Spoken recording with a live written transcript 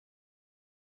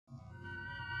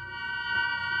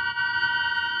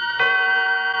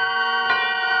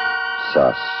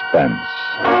Suspense.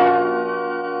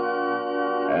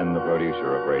 And the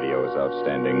producer of radio's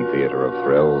outstanding theater of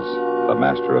thrills, the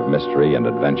master of mystery and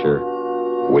adventure,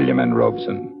 William N.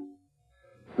 Robeson.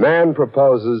 Man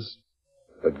proposes,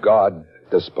 but God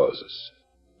disposes.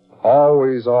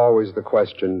 Always, always the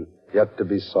question yet to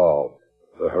be solved,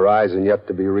 the horizon yet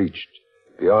to be reached,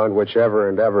 beyond which ever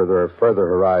and ever there are further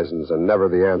horizons and never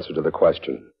the answer to the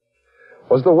question.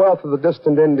 Was the wealth of the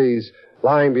distant Indies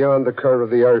lying beyond the curve of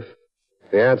the earth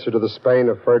the answer to the Spain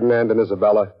of Ferdinand and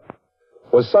Isabella?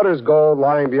 Was Sutter's gold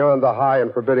lying beyond the high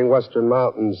and forbidding western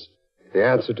mountains the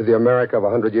answer to the America of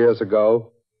 100 years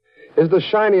ago? Is the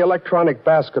shiny electronic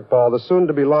basketball, the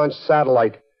soon-to-be-launched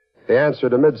satellite, the answer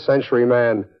to mid-century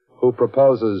man who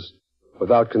proposes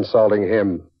without consulting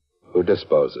him who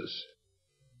disposes?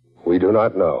 We do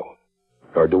not know,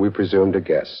 nor do we presume to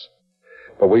guess.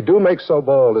 But we do make so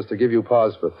bold as to give you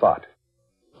pause for thought.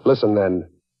 Listen, then,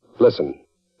 listen,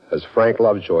 as Frank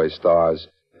Lovejoy stars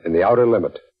in The Outer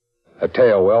Limit, a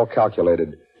tale well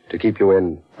calculated to keep you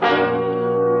in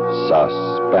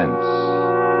suspense.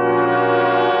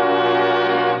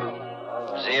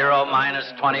 0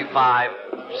 minus 25.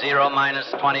 0 minus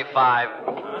 25.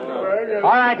 All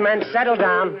right, men, settle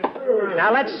down.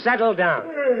 Now, let's settle down.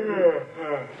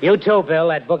 You too, Bill.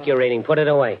 That book you're reading, put it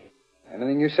away.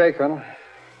 Anything you say, Colonel.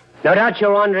 No doubt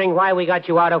you're wondering why we got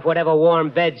you out of whatever warm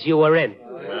beds you were in.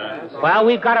 Well,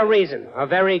 we've got a reason, a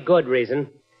very good reason.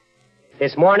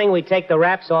 This morning, we take the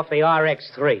wraps off the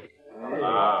RX-3.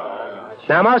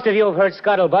 Now, most of you have heard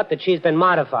scuttlebutt that she's been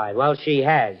modified. Well, she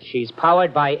has. She's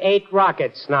powered by 8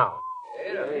 rockets now.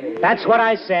 That's what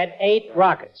I said, 8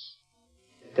 rockets.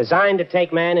 Designed to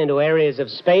take man into areas of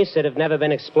space that have never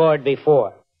been explored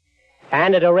before.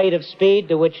 And at a rate of speed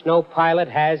to which no pilot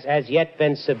has as yet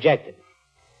been subjected.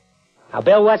 Now,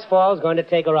 Bill Westfall's going to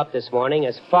take her up this morning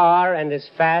as far and as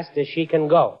fast as she can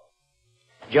go.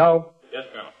 Joe? Yes,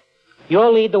 Colonel.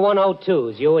 You'll lead the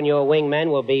 102s. You and your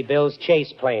wingmen will be Bill's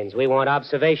chase planes. We want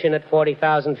observation at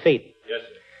 40,000 feet. Yes,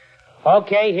 sir.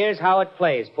 Okay, here's how it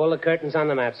plays. Pull the curtains on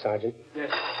the map, Sergeant.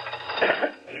 Yes.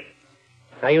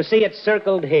 Now, you see it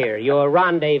circled here. Your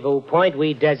rendezvous point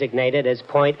we designated as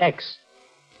Point X.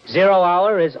 0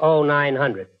 hour is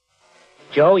 0900.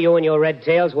 Joe, you and your red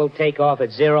tails will take off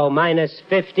at 0 minus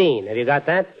 15. Have you got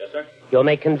that? Yes, sir. You'll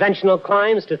make conventional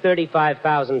climbs to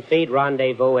 35,000 feet,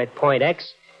 rendezvous at Point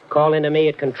X. Call into me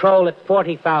at control at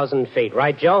 40,000 feet.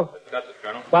 Right, Joe? That's it,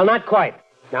 Colonel. Well, not quite.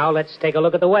 Now, let's take a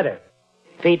look at the weather.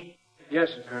 Pete? Yes,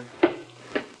 sir, Colonel.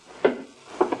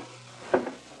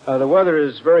 The weather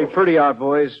is very pretty out,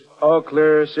 boys. All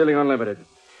clear, ceiling unlimited.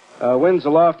 Winds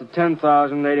aloft at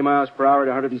 10,080 miles per hour at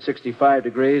 165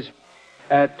 degrees.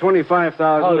 At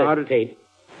 25,000... Hold it, Pete.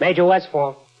 Major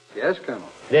Westfall. Yes, Colonel.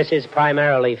 This is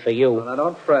primarily for you. Well, now,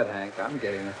 don't fret, Hank. I'm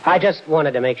getting it. I just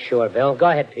wanted to make sure, Bill. Go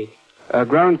ahead, Pete.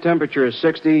 Ground temperature is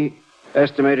 60,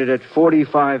 estimated at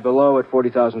 45 below at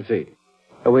 40,000 feet.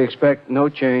 We expect no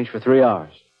change for 3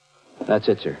 hours. That's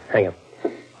it, sir. Hang on.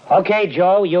 Okay,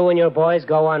 Joe, you and your boys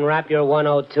go unwrap your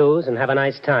 102s and have a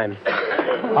nice time.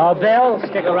 Oh, Bill,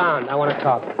 stick around. I want to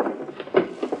talk.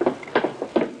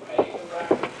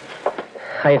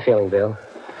 How you feeling, Bill?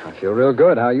 I feel real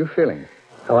good. How are you feeling?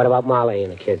 Oh, what about Molly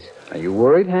and the kids? Are you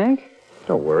worried, Hank?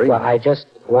 Don't worry. Well, I just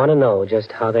want to know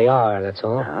just how they are, that's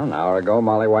all. Well, an hour ago,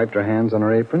 Molly wiped her hands on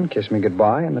her apron, kissed me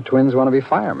goodbye, and the twins want to be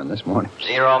firemen this morning.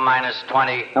 0 minus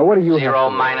 20. Now, what do you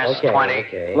 0 minus okay, 20.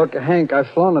 Okay. Look, Hank, I've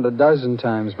flown it a dozen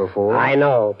times before. I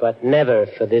know, but never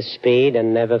for this speed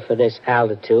and never for this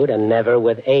altitude and never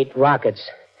with 8 rockets.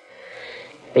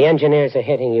 The engineers are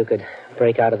hitting you could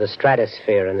break out of the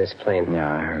stratosphere in this plane.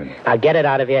 Yeah, I heard. Now, get it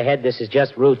out of your head. This is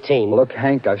just routine. Look,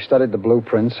 Hank, I've studied the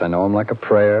blueprints. I know them like a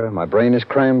prayer. My brain is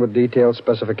crammed with detailed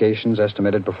specifications,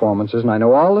 estimated performances, and I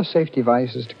know all the safety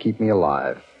devices to keep me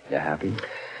alive. You happy?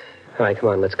 All right, come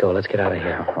on, let's go. Let's get out of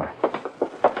here.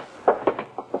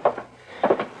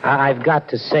 I've got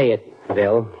to say it,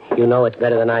 Bill. You know it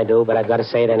better than I do, but I've got to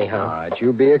say it anyhow. All right,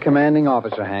 you be a commanding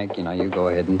officer, Hank. You know, you go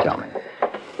ahead and tell me.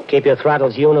 Keep your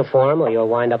throttles uniform or you'll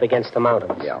wind up against the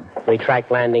mountains. Yeah.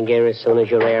 Retract landing gear as soon as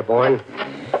you're airborne.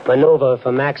 Maneuver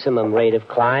for maximum rate of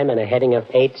climb and a heading of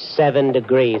 87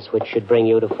 degrees, which should bring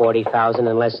you to 40,000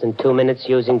 in less than 2 minutes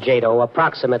using JATO,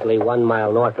 approximately 1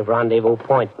 mile north of Rendezvous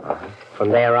Point. Uh-huh.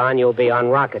 From there on, you'll be on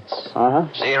rockets. Uh-huh.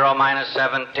 0 minus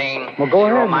 17. Well, go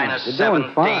 0 ahead. minus You're 17.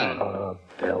 doing fine. Oh,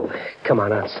 Bill, come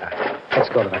on outside. Let's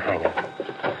go to the hangar.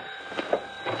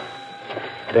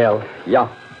 Bill. Yeah.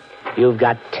 You've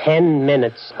got 10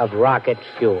 minutes of rocket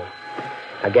fuel.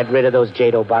 Now get rid of those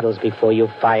JATO bottles before you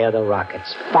fire the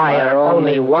rockets. Fire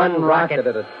only one rocket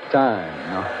at a time.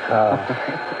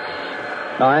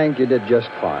 No, Hank, you did just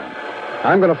fine.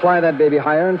 I'm going to fly that baby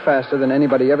higher and faster than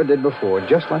anybody ever did before,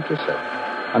 just like you said.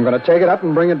 I'm going to take it up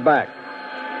and bring it back.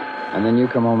 And then you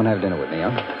come home and have dinner with me, huh?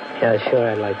 Yeah,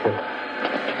 sure, I'd like to.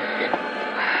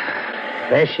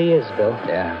 There she is, Bill.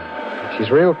 Yeah. She's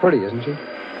real pretty, isn't she?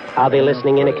 I'll be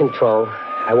listening in at control.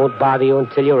 I won't bother you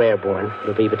until you're airborne.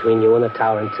 It'll be between you and the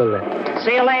tower until then.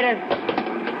 See you later.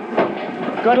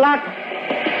 Good luck.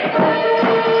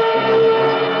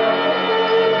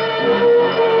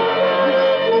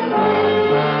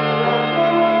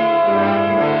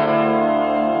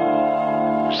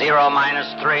 Zero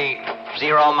minus 3.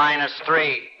 0 minus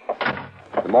 3.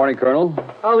 Good morning, Colonel.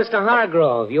 Oh, Mr.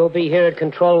 Hargrove, you'll be here at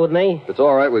control with me? If it's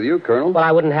all right with you, Colonel. Well,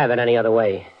 I wouldn't have it any other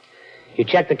way. You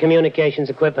checked the communications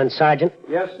equipment, Sergeant?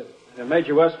 Yes, sir. And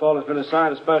Major Westfall has been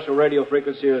assigned a special radio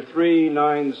frequency of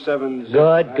 3970.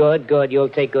 Good. You'll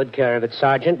take good care of it,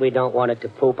 Sergeant. We don't want it to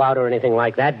poop out or anything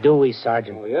like that, do we,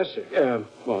 Sergeant? Oh, yes, sir.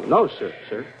 Well, no,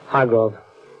 sir. Hargrove,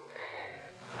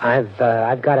 I've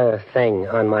got a thing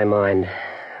on my mind.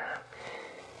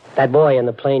 That boy in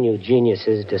the plane you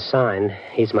geniuses designed,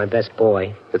 he's my best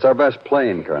boy. It's our best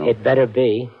plane, Colonel. It better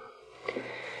be.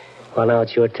 Well, now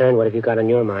it's your turn. What have you got on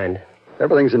your mind?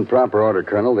 Everything's in proper order,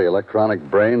 Colonel. The electronic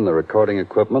brain, the recording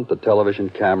equipment, the television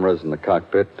cameras in the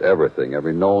cockpit, everything.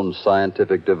 Every known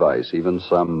scientific device, even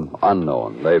some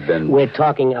unknown. They've been... We're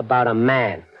talking about a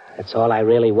man. That's all I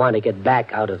really want to get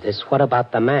back out of this. What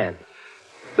about the man?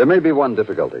 There may be one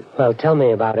difficulty. Well, tell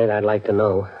me about it. I'd like to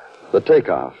know. The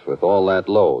takeoff with all that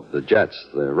load, the jets,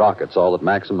 the rockets, all at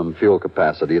maximum fuel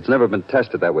capacity. It's never been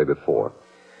tested that way before.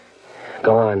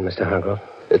 Go on, Mr. Hargrove.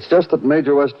 It's just that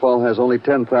Major Westfall has only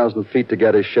 10,000 feet to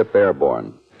get his ship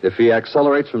airborne. If he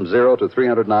accelerates from 0 to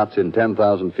 300 knots in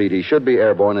 10,000 feet, he should be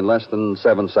airborne in less than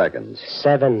 7 seconds.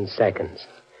 7 seconds.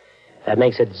 That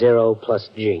makes it 0 plus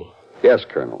G. Yes,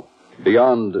 Colonel.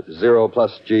 Beyond 0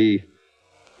 plus G,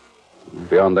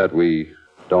 beyond that, we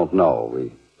don't know.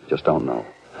 We just don't know.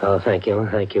 Oh, thank you.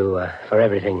 Thank you for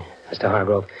everything, Mr.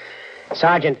 Hargrove.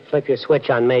 Sergeant, flip your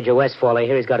switch on Major Westfall. I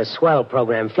hear he's got a swell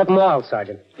program. Flip them all,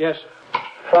 Sergeant. Yes, sir.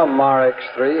 From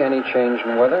RX-3, any change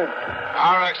in weather?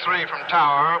 RX-3 from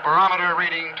tower, barometer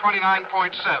reading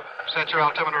 29.7. Set your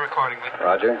altimeter accordingly.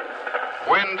 Roger.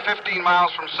 Wind 15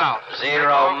 miles from south.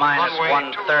 0 minus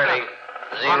 130.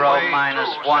 0 minus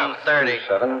 130.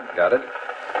 7, got it.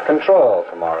 Control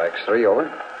from RX-3, over.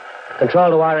 Control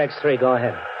to RX-3, go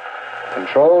ahead.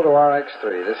 Control to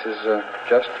RX-3. This is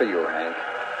just for you, Hank.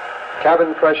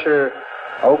 Cabin pressure,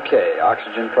 okay.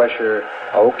 Oxygen pressure,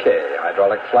 okay.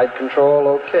 Hydraulic flight control,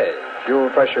 okay. Fuel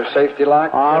pressure safety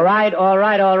lock. All right.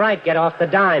 Get off the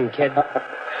dime, kid.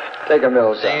 Take a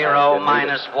mill. 0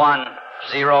 minus 1.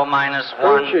 0 minus 1.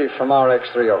 Crew Chief from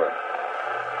RX-3, over.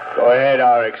 Go ahead,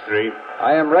 RX-3.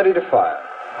 I am ready to fire.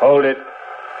 Hold it.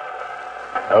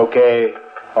 Okay.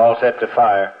 All set to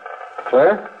fire.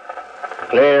 Clear?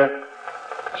 Clear.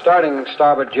 Starting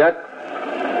starboard jet.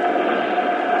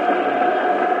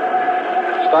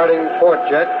 Starting port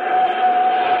jet.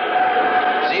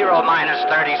 0 minus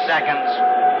 30 seconds.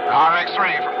 RX-3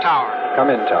 from tower. Come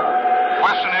in, tower.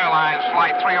 Western Airlines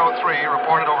Flight 303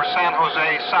 reported over San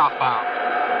Jose southbound.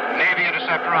 Navy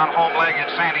interceptor on home leg in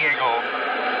San Diego.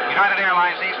 United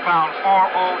Airlines eastbound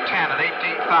 4010 at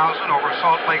 18,000 over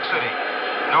Salt Lake City.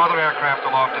 No other aircraft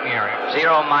aloft in the area.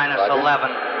 0 minus Roger. 11.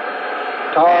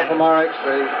 Tower 10, from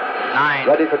RX-3. 9.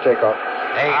 Ready for takeoff.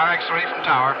 8. RX-3 from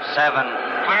tower. 7.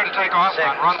 Clear to take off 6.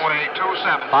 on runway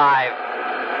 27. 5.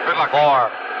 Good luck. 4.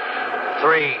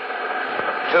 3.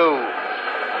 2.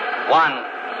 1.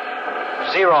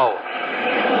 0.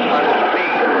 B.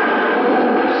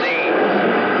 C.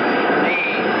 D.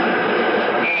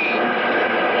 E.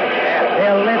 F.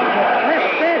 They'll lift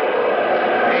it.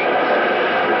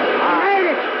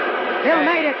 Made it. They'll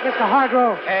made it, Mr.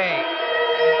 Hargrove. K.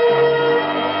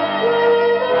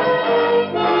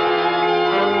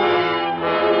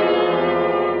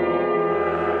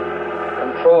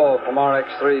 Control from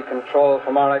RX-3. Control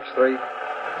from RX-3.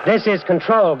 This is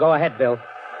control. Go ahead, Bill.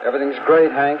 Everything's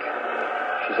great, Hank.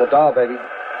 She's a doll, baby.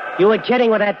 You were kidding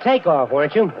with that takeoff,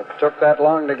 weren't you? It took that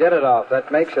long to get it off.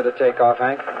 That makes it a takeoff,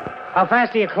 Hank. How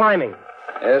fast are you climbing?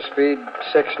 Airspeed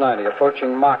 690,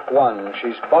 approaching Mach 1.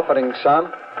 She's buffeting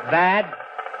some. Bad.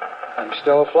 I'm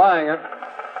still flying her.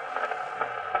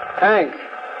 Hank!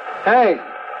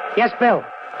 Yes, Bill.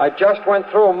 I just went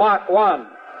through Mach 1.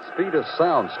 Speed of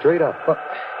sound, straight up.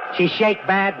 She shake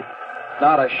bad.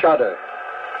 Not a shudder.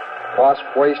 Wasp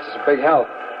waist is a big help.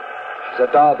 She's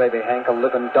a doll baby, Hank, a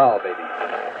living doll baby.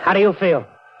 How do you feel?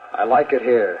 I like it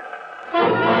here.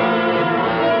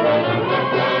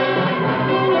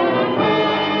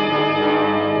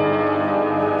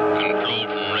 Control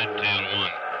from Red Tail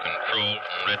 1. Control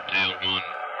from Red Tail 1.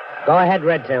 Go ahead,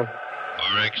 Redtail.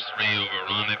 RX-3 over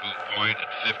rendezvous point at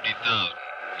 50,000.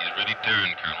 He's ready turn,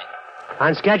 Colonel.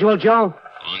 On schedule, Joe?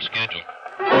 On schedule.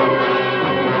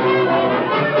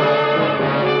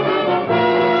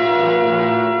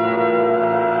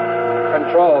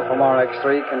 Control from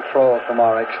RX-3, control from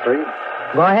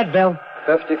RX-3. Go ahead, Bill.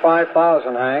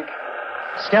 55,000, Hank.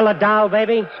 Still a dial,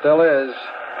 baby? Still is.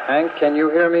 Hank, can you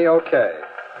hear me okay?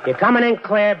 You're coming in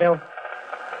clear, Bill.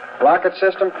 Rocket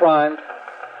system primed.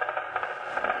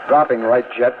 Dropping right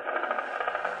jet.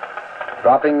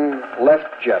 Dropping left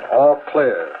jet. All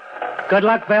clear. Good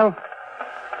luck, Bill.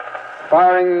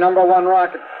 Firing number 1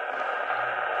 rocket.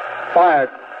 Fired.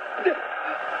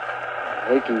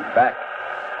 Aching back.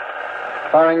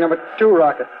 Firing number 2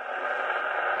 rocket.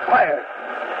 Fired.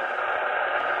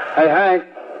 Hey, Hank.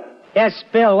 Yes,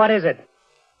 Bill, what is it?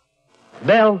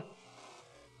 Bill?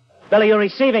 Bill, are you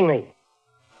receiving me?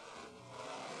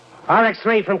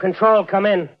 RX-3 from control, come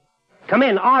in. Come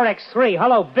in, RX-3.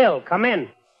 Hello, Bill, come in.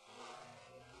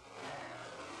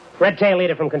 Redtail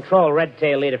leader from control,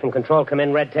 Redtail leader from control, come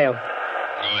in, Redtail. Go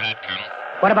ahead, Colonel.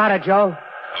 What about it, Joe?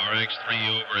 RX-3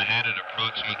 overhead at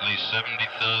approximately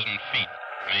 70,000 feet,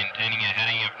 maintaining a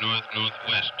heading of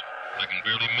north-northwest. I can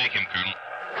barely make him, Colonel.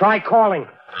 Try calling.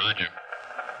 Roger.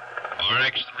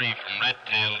 RX-3 from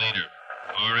Redtail leader.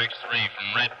 RX-3 from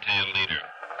Redtail leader.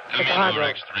 Come in,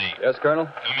 RX-3. Yes, Colonel?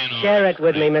 Come in, Share it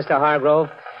with me, Mr. Hargrove.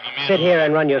 Sit here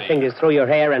and run your fingers through your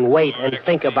hair and wait and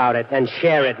think about it and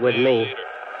share it with me.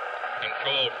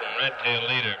 Control from Redtail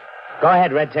leader. Go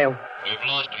ahead, Redtail. We've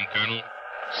lost him, Colonel.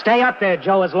 Stay up there,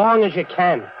 Joe, as long as you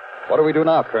can. What do we do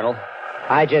now, Colonel?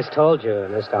 I just told you,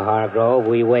 Mr. Hargrove,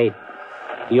 we wait.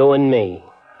 You and me.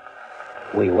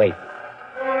 We wait.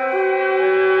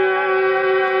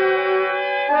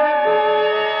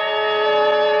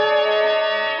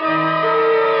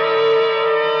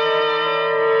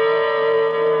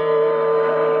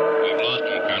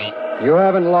 You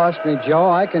haven't lost me, Joe.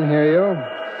 I can hear you.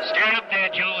 Stay up there,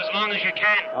 Joe, as long as you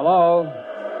can. Hello?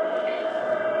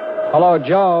 Hello,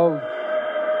 Joe.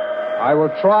 I will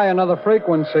try another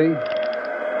frequency.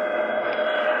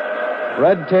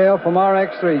 Redtail from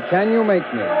RX-3. Can you make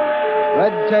me?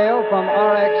 Redtail from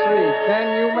RX-3. Can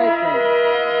you make me?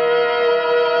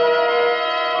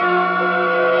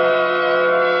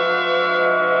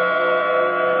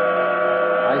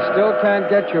 I still can't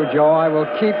get you, Joe. I will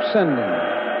keep sending.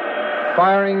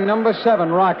 Firing number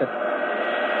 7 rocket.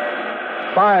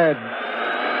 Fired.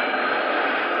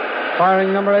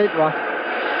 Firing number 8 rocket.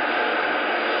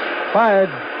 Fired.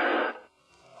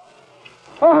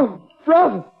 Oh,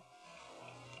 brother!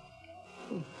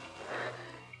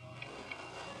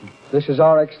 This is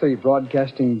RX-3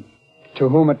 broadcasting to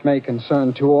whom it may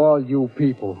concern, to all you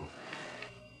people.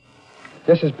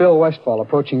 This is Bill Westfall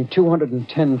approaching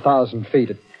 210,000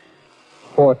 feet at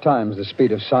 4 times the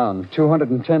speed of sound.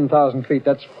 210,000 feet.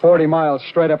 That's 40 miles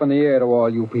straight up in the air to all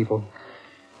you people.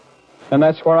 And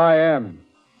that's where I am.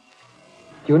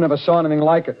 You never saw anything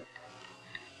like it.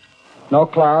 No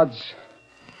clouds.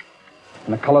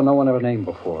 And a color no one ever named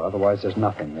before. Otherwise, there's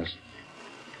nothing.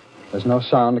 There's no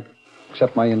sound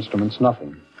except my instruments.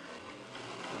 Nothing.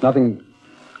 Nothing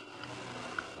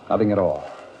at all.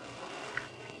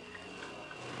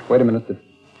 Wait a minute.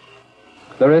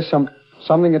 There is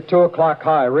something at 2 o'clock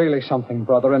high. Really something,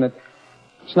 brother. And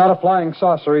it's not a flying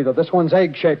saucer either. This one's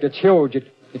egg-shaped. It's huge.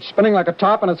 It's spinning like a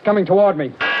top, and it's coming toward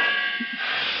me.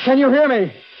 Can you hear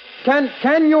me? Can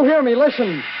you hear me?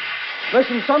 Listen.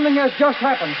 Listen, something has just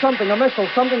happened. Something, a missile,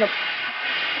 something, a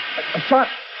shot.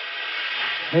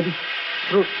 Maybe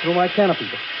through my canopy.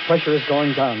 The pressure is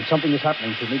going down. Something is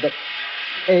happening to me. That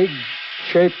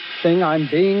egg-shaped thing, I'm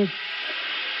being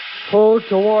pulled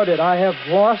toward it. I have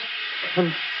lost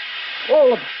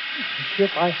control of the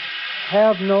ship. I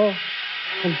have no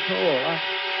control. I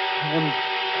am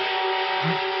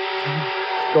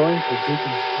going to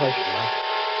decompression.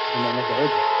 I'm on the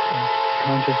verge of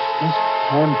consciousness.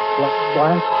 I am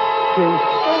blasting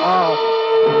out.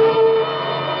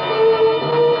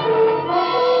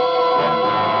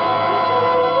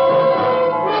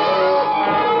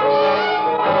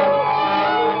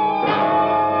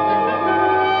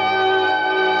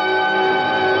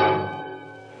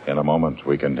 In a moment,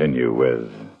 we continue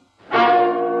with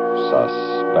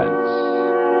Suspense.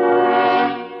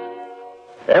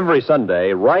 Every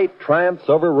Sunday, right triumphs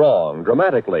over wrong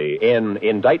dramatically in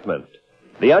Indictment,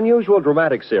 the unusual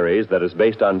dramatic series that is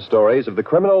based on stories of the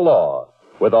criminal law,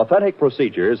 with authentic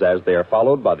procedures as they are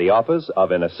followed by the office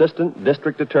of an assistant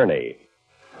district attorney.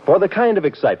 For the kind of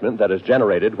excitement that is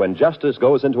generated when justice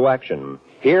goes into action,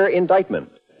 hear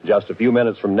Indictment, just a few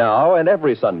minutes from now and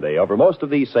every Sunday over most of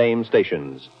these same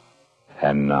stations.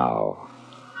 And now,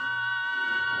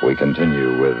 We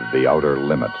continue with The Outer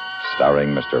Limit, starring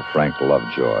Mr. Frank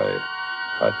Lovejoy.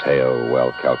 A tale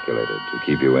well calculated to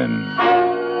keep you in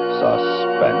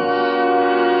suspense.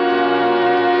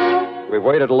 We've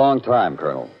waited a long time,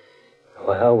 Colonel.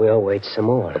 Well, we'll wait some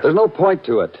more. But there's no point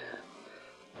to it.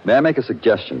 May I make a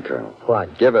suggestion, Colonel?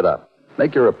 What? Give it up.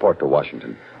 Make your report to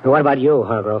Washington. And what about you,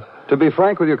 Hargrove? To be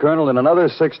frank with you, Colonel, in another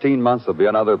 16 months there'll be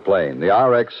another plane, the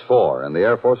RX-4, and the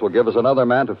Air Force will give us another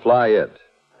man to fly it.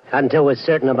 Not until we're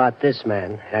certain about this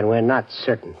man, and we're not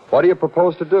certain. What do you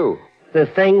propose to do? The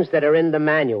things that are in the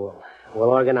manual.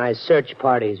 We'll organize search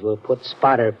parties. We'll put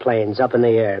spotter planes up in the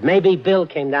air. Maybe Bill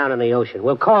came down in the ocean.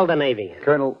 We'll call the Navy in.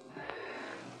 Colonel,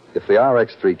 if the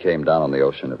RX-3 came down on the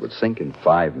ocean, it would sink in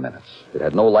 5 minutes. It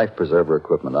had no life preserver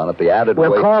equipment on it. The added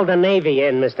weight... We'll call the Navy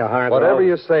in, Mr. Hargrove. Whatever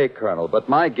you say, Colonel, but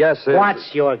my guess is...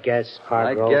 What's your guess,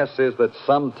 Hargrove? My guess is that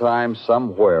sometime,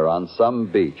 somewhere, on some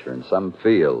beach or in some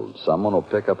field, someone will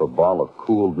pick up a ball of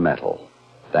cooled metal.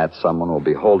 That someone will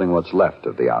be holding what's left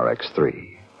of the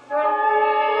RX-3.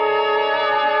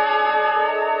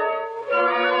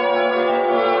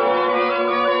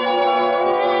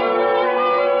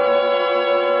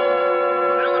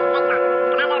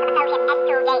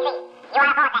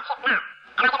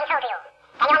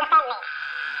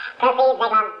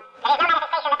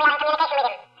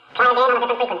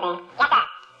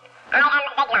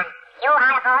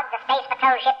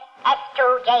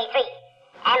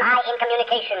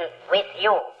 With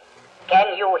you.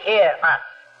 Can you hear us?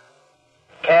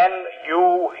 Can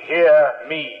you hear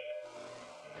me?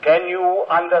 Can you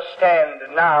understand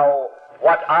now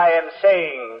what I am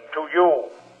saying to you?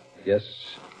 Yes.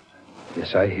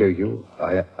 Yes, I hear you.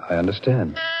 I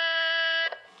understand.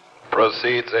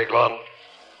 Proceed, Zeglon.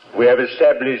 We have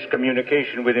established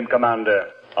communication with him,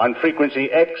 Commander, on frequency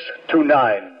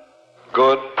X29.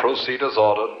 Good. Proceed as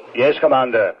ordered. Yes,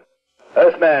 Commander.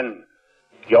 Earthman,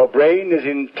 your brain is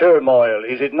in turmoil,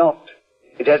 is it not?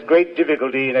 It has great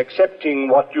difficulty in accepting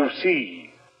what you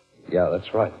see. Yeah,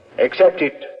 that's right. Accept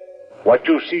it. What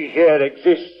you see here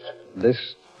exists.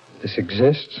 This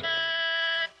exists?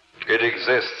 It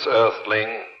exists,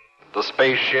 Earthling. The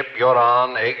spaceship you're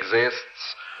on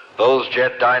exists. Those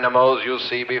jet dynamos you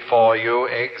see before you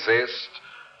exist.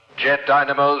 Jet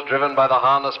dynamos driven by the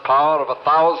harness power of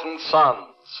 1,000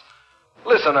 suns.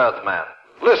 Listen, Earthman.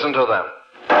 Listen to them.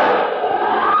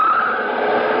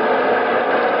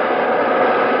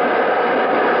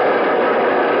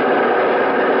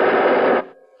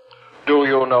 Do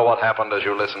you know what happened as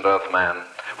you listened, Earthman?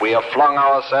 We have flung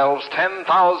ourselves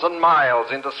 10,000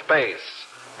 miles into space.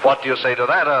 What do you say to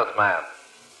that, Earthman?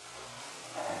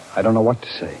 I don't know what to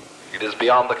say. It is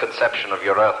beyond the conception of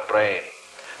your Earth brain.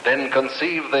 Then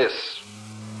conceive this.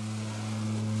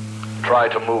 Try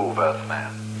to move,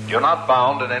 Earthman. You're not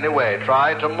bound in any way.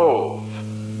 Try to move.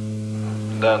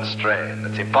 Don't strain.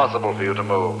 It's impossible for you to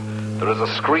move. There is a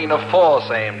screen of force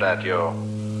aimed at you.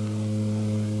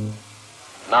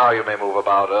 Now you may move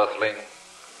about, Earthling.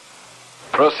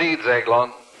 Proceed,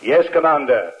 Zeglon. Yes,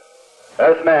 Commander.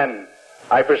 Earthman,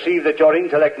 I perceive that your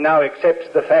intellect now accepts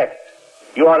the fact.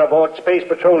 You are aboard Space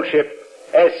Patrol Ship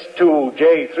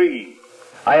S2J3.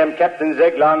 I am Captain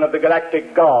Zeglon of the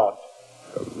Galactic Guard.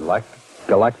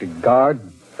 Galactic Guard?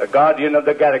 The guardian of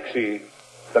the galaxy.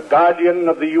 The guardian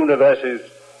of the universes.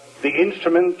 The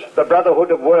instrument the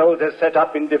Brotherhood of Worlds has set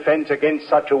up in defense against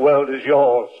such a world as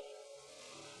yours.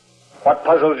 What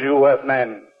puzzles you,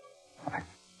 Earthman?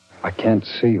 I can't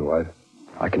see you.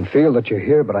 I can feel that you're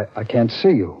here, but I can't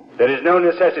see you. There is no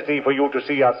necessity for you to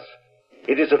see us.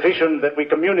 It is sufficient that we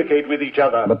communicate with each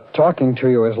other. But talking to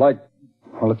you is like...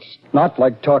 Well, it's not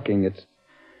like talking. It's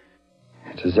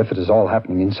as if it is all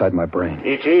happening inside my brain.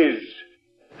 It is.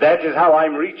 That is how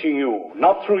I'm reaching you.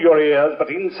 Not through your ears,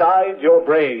 but inside your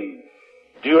brain.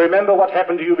 Do you remember what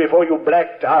happened to you before you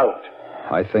blacked out?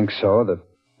 I think so. That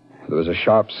there was a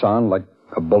sharp sound like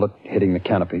a bullet hitting the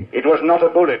canopy. It was not a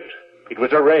bullet. It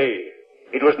was a ray.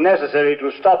 It was necessary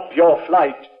to stop your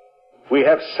flight. We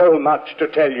have so much to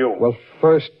tell you. Well,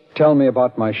 first, tell me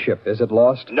about my ship. Is it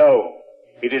lost? No.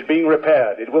 It is being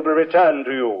repaired. It will be returned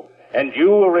to you. And you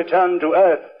will return to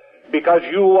Earth because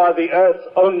you are the Earth's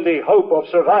only hope of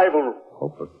survival.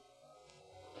 Hope of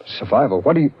survival?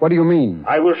 What do you mean?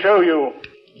 I will show you.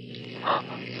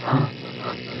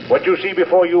 What you see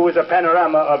before you is a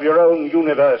panorama of your own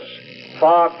universe,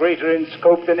 far greater in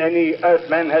scope than any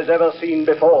Earthman has ever seen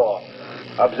before.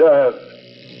 Observe.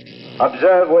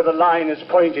 Observe where the line is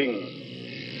pointing.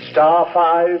 Star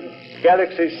 5,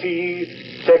 Galaxy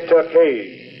C, Sector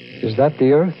K. Is that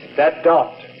the Earth? That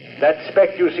dot, that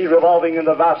speck you see revolving in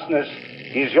the vastness,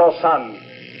 is your sun.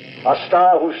 A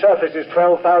star whose surface is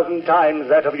 12,000 times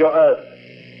that of your Earth.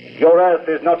 Your Earth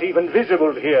is not even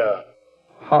visible here.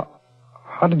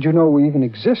 How did you know we even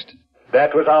existed?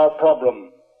 That was our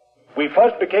problem. We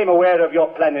first became aware of your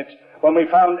planet when we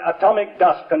found atomic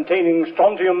dust containing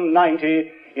strontium-90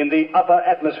 in the upper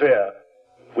atmosphere.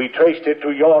 We traced it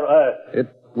to your Earth. It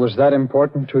was that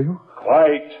important to you?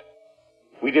 Quite.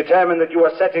 We determined that you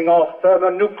were setting off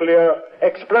thermonuclear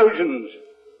explosions.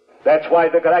 That's why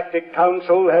the Galactic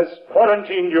Council has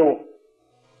quarantined you.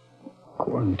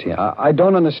 Quarantine? I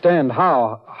don't understand.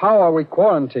 How? How are we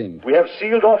quarantined? We have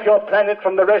sealed off your planet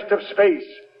from the rest of space.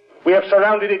 We have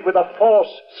surrounded it with a force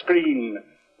screen.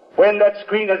 When that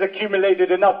screen has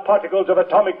accumulated enough particles of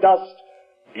atomic dust,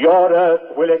 your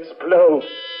Earth will explode.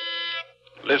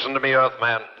 Listen to me,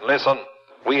 Earthman. Listen.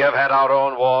 We have had our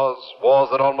own wars, wars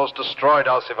that almost destroyed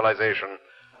our civilization.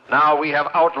 Now we have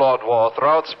outlawed war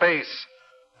throughout space,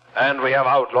 and we have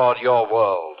outlawed your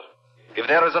world. If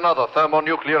there is another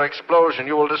thermonuclear explosion,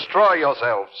 you will destroy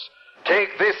yourselves.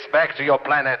 Take this back to your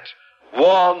planet.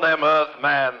 Warn them,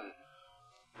 Earthman.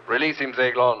 Release him,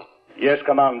 Zaglon. Yes,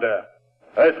 Commander.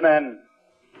 Earthman,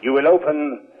 you will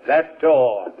open that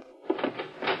door.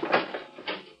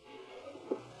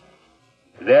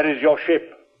 There is your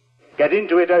ship. Get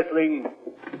into it, Earthling.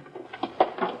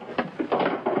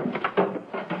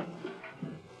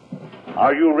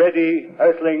 Are you ready,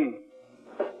 Earthling?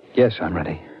 Yes, I'm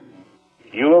ready.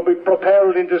 You will be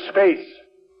propelled into space.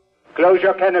 Close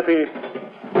your canopy.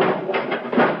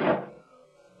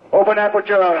 Open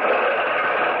aperture.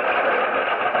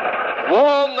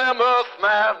 Warn them,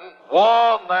 Earthman.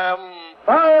 Warn them.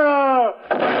 Fire!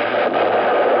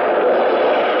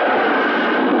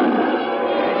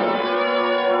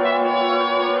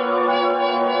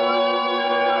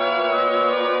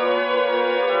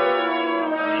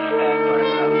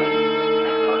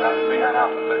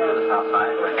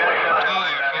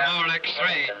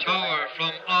 Tower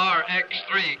from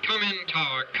RX3. Come in,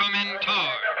 Tower. Come in,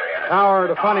 Tower. Tower,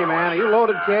 the funny man. Are you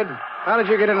loaded, kid? How did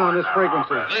you get in on this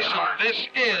frequency? Listen, this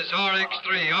is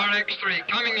RX3. RX3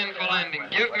 coming in for landing.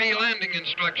 Give me landing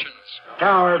instructions.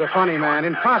 Tower, the funny man.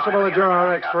 Impossible that you're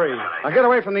RX3. Now get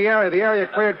away from the area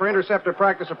cleared for interceptor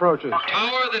practice approaches.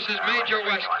 Tower, this is Major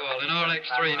Westfall in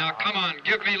RX3. Now come on,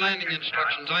 give me landing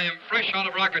instructions. I am fresh out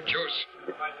of rocket juice.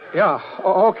 Yeah,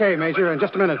 okay, Major, in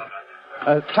just a minute.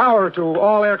 Tower to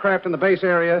all aircraft in the base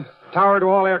area. Tower to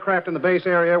all aircraft in the base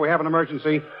area. We have an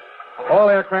emergency. All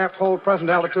aircraft hold present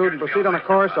altitude and proceed on a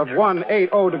course of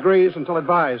 180 degrees until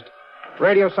advised.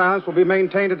 Radio silence will be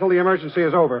maintained until the emergency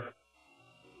is over.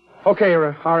 Okay,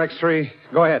 RX-3,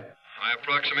 go ahead. I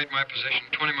approximate my position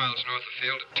 20 miles north of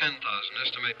field at 10,000.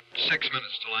 Estimate 6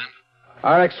 minutes to land.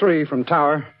 RX-3 from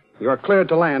Tower. You are cleared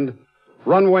to land.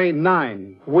 Runway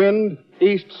 9. Wind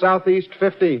east-southeast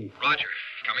 15. Roger.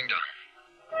 Coming down.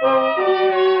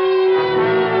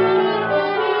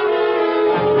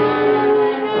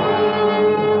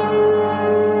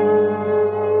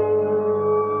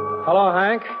 Hello,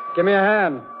 Hank. Give me a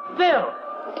hand. Bill!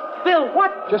 Bill,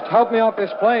 what? Just help me off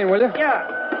this plane, will you? Yeah.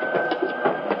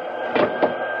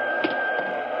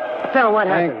 Bill, what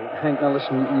happened? Hank, now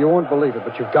listen, you won't believe it,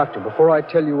 but you've got to. Before I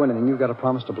tell you anything, you've got to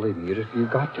promise to believe me. You've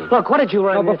got to. Look, what did you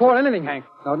run No, before anything, Hank.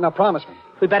 Now promise me.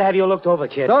 We better have you looked over,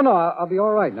 kid. No, I'll be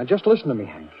all right. Now, just listen to me,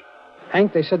 Hank.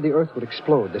 Hank, they said the Earth would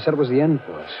explode. They said it was the end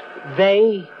for us.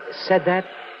 They said that?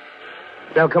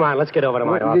 No, come on, let's get over to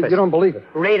my office. You don't believe it.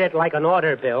 Read it like an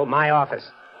order, Bill. My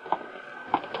office.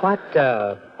 What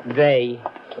they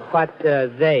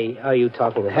are you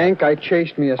talking about? Hank, I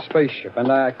chased me a spaceship,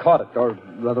 and I caught it, or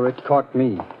rather, it caught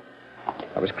me.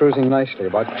 I was cruising nicely,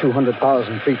 about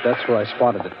 200,000 feet. That's where I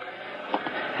spotted it.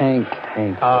 Hank.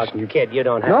 Oh, listen, kid, you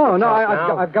don't have to. No,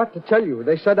 I've I've got to tell you.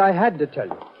 They said I had to tell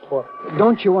you. Well,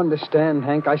 don't you understand,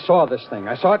 Hank? I saw this thing.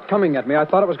 I saw it coming at me. I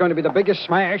thought it was going to be the biggest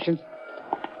smash, and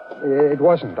it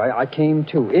wasn't. I came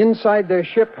to. Inside their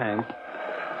ship, Hank.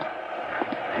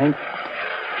 Hank,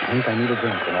 I need a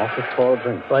drink, an awful tall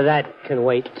drink. Well, that can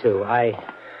wait, too. I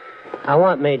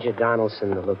want Major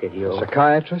Donaldson to look at you. A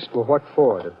psychiatrist? Well, what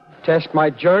for? To test my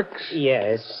jerks?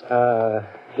 Yes,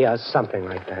 something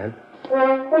like that.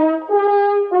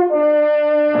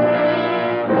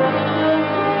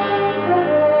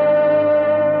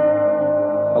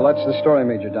 Well, that's the story,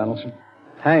 Major Donaldson.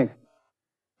 Hank,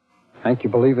 you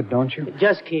believe it, don't you?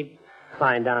 Just keep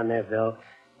lying down there, Bill.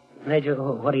 Major,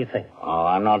 what do you think? Oh,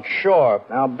 I'm not sure.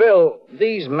 Now, Bill,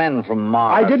 these men from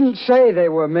Mars... I didn't say they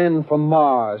were men from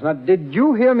Mars. Now, did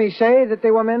you hear me say that they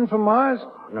were men from Mars?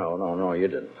 No, you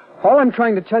didn't. All I'm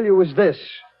trying to tell you is this.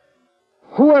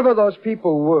 Whoever those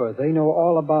people were, they know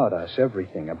all about us,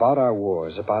 everything, about our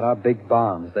wars, about our big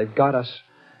bombs. They've got us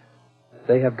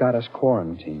They have got us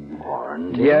quarantined.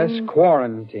 Quarantined? Yes,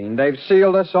 quarantined. They've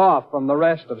sealed us off from the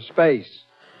rest of space.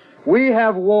 We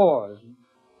have wars.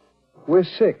 We're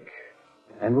sick,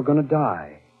 and we're going to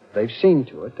die. They've seen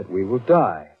to it that we will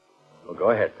die. Well,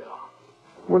 go ahead, Bill.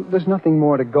 Well, there's nothing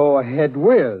more to go ahead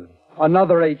with.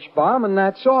 Another H-bomb, and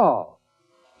that's all.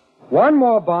 One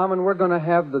more bomb, and we're going to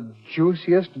have the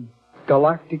juiciest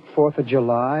galactic 4th of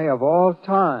July of all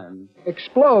time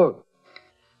explode.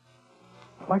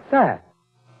 Like that.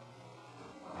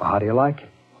 Well, how do you like it?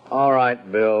 All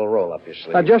right, Bill, roll up your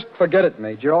sleeve. Now, just forget it,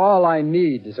 Major. All I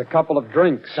need is a couple of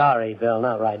drinks. Sorry, Bill,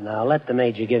 not right now. Let the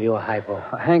Major give you a hypo.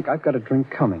 Hank, I've got a drink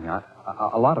coming. A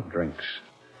lot of drinks.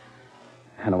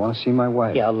 And I want to see my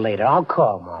wife. Yeah, later. I'll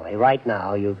call Molly. Right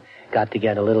now, you've got to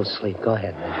get a little sleep. Go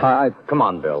ahead, Major. Come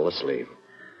on, Bill, let's leave.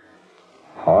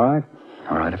 All right.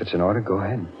 All right, if it's in order, go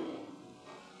ahead.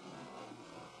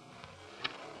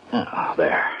 Oh,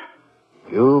 there.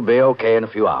 You'll be okay in a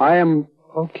few hours. I am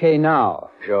okay now.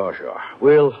 Sure.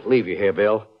 We'll leave you here,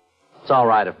 Bill. It's all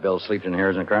right if Bill sleeps in here,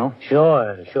 isn't it, Colonel?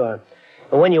 Sure.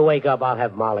 But when you wake up, I'll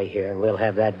have Molly here, and we'll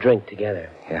have that drink together.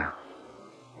 Yeah.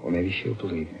 Well, maybe she'll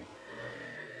believe me.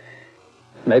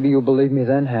 Maybe you'll believe me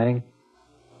then, Hank.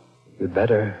 You'd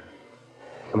better.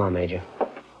 Come on, Major.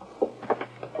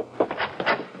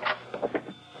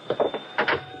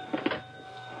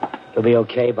 He'll be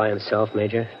okay by himself,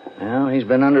 Major. Well, he's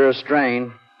been under a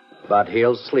strain, but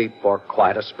he'll sleep for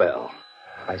quite a spell.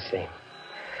 I see.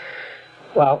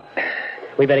 Well,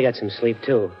 we better get some sleep,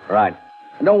 too. Right.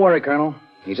 And don't worry, Colonel.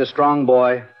 He's a strong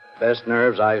boy. Best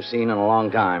nerves I've seen in a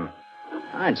long time.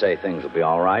 I'd say things will be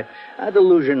all right.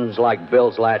 Delusions like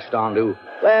Bill's latched onto,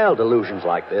 well, delusions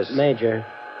like this. Major.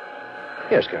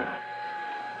 Yes, Colonel.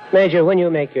 Major, when you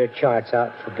make your charts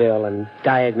out for Bill and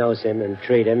diagnose him and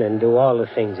treat him and do all the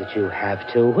things that you have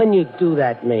to, when you do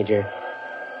that, Major,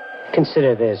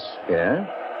 consider this. Yeah?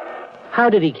 How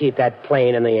did he keep that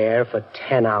plane in the air for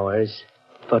 10 hours?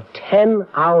 For 10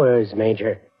 hours,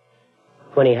 Major,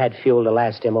 when he had fuel to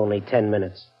last him only 10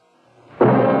 minutes.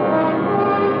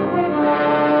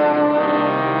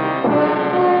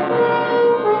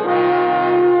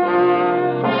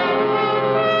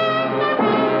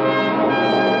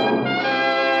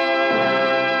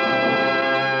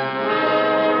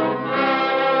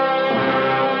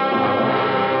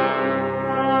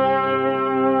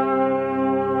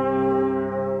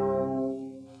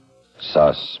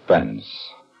 Suspense,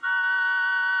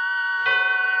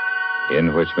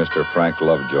 in which Mr. Frank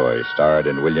Lovejoy starred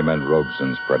in William N.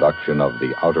 Robeson's production of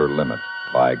The Outer Limit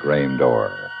by Graham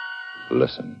Dorr.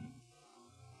 Listen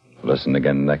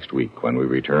again next week when we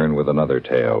return with another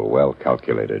tale well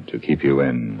calculated to keep you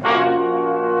in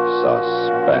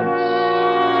suspense.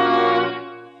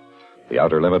 The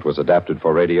Outer Limit was adapted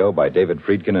for radio by David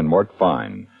Friedkin and Mort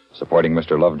Fine. Supporting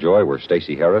Mr. Lovejoy were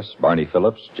Stacey Harris, Barney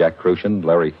Phillips, Jack Crucian,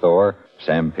 Larry Thor,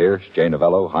 Sam Pierce, Jay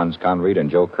Novello, Hans Conried, and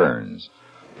Joe Kearns.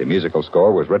 The musical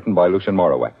score was written by Lucien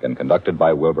Morawek and conducted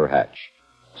by Wilbur Hatch.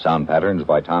 Sound patterns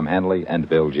by Tom Hanley and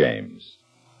Bill James.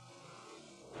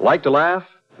 Like to laugh?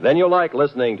 Then you'll like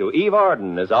listening to Eve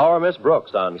Arden as our Miss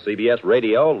Brooks on CBS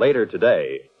Radio later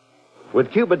today.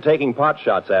 With Cupid taking pot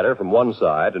shots at her from one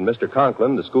side and Mr.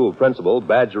 Conklin, the school principal,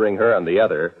 badgering her on the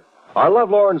other, our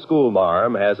lovelorn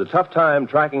schoolmarm has a tough time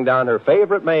tracking down her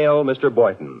favorite male, Mr.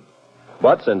 Boynton.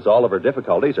 But since all of her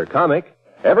difficulties are comic,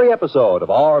 every episode of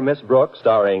Our Miss Brooks,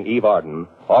 starring Eve Arden,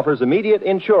 offers immediate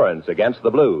insurance against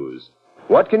the blues.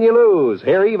 What can you lose?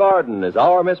 Hear Eve Arden as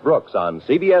Our Miss Brooks on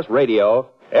CBS Radio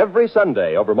every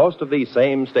Sunday over most of these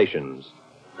same stations.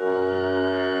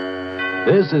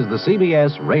 This is the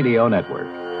CBS Radio Network.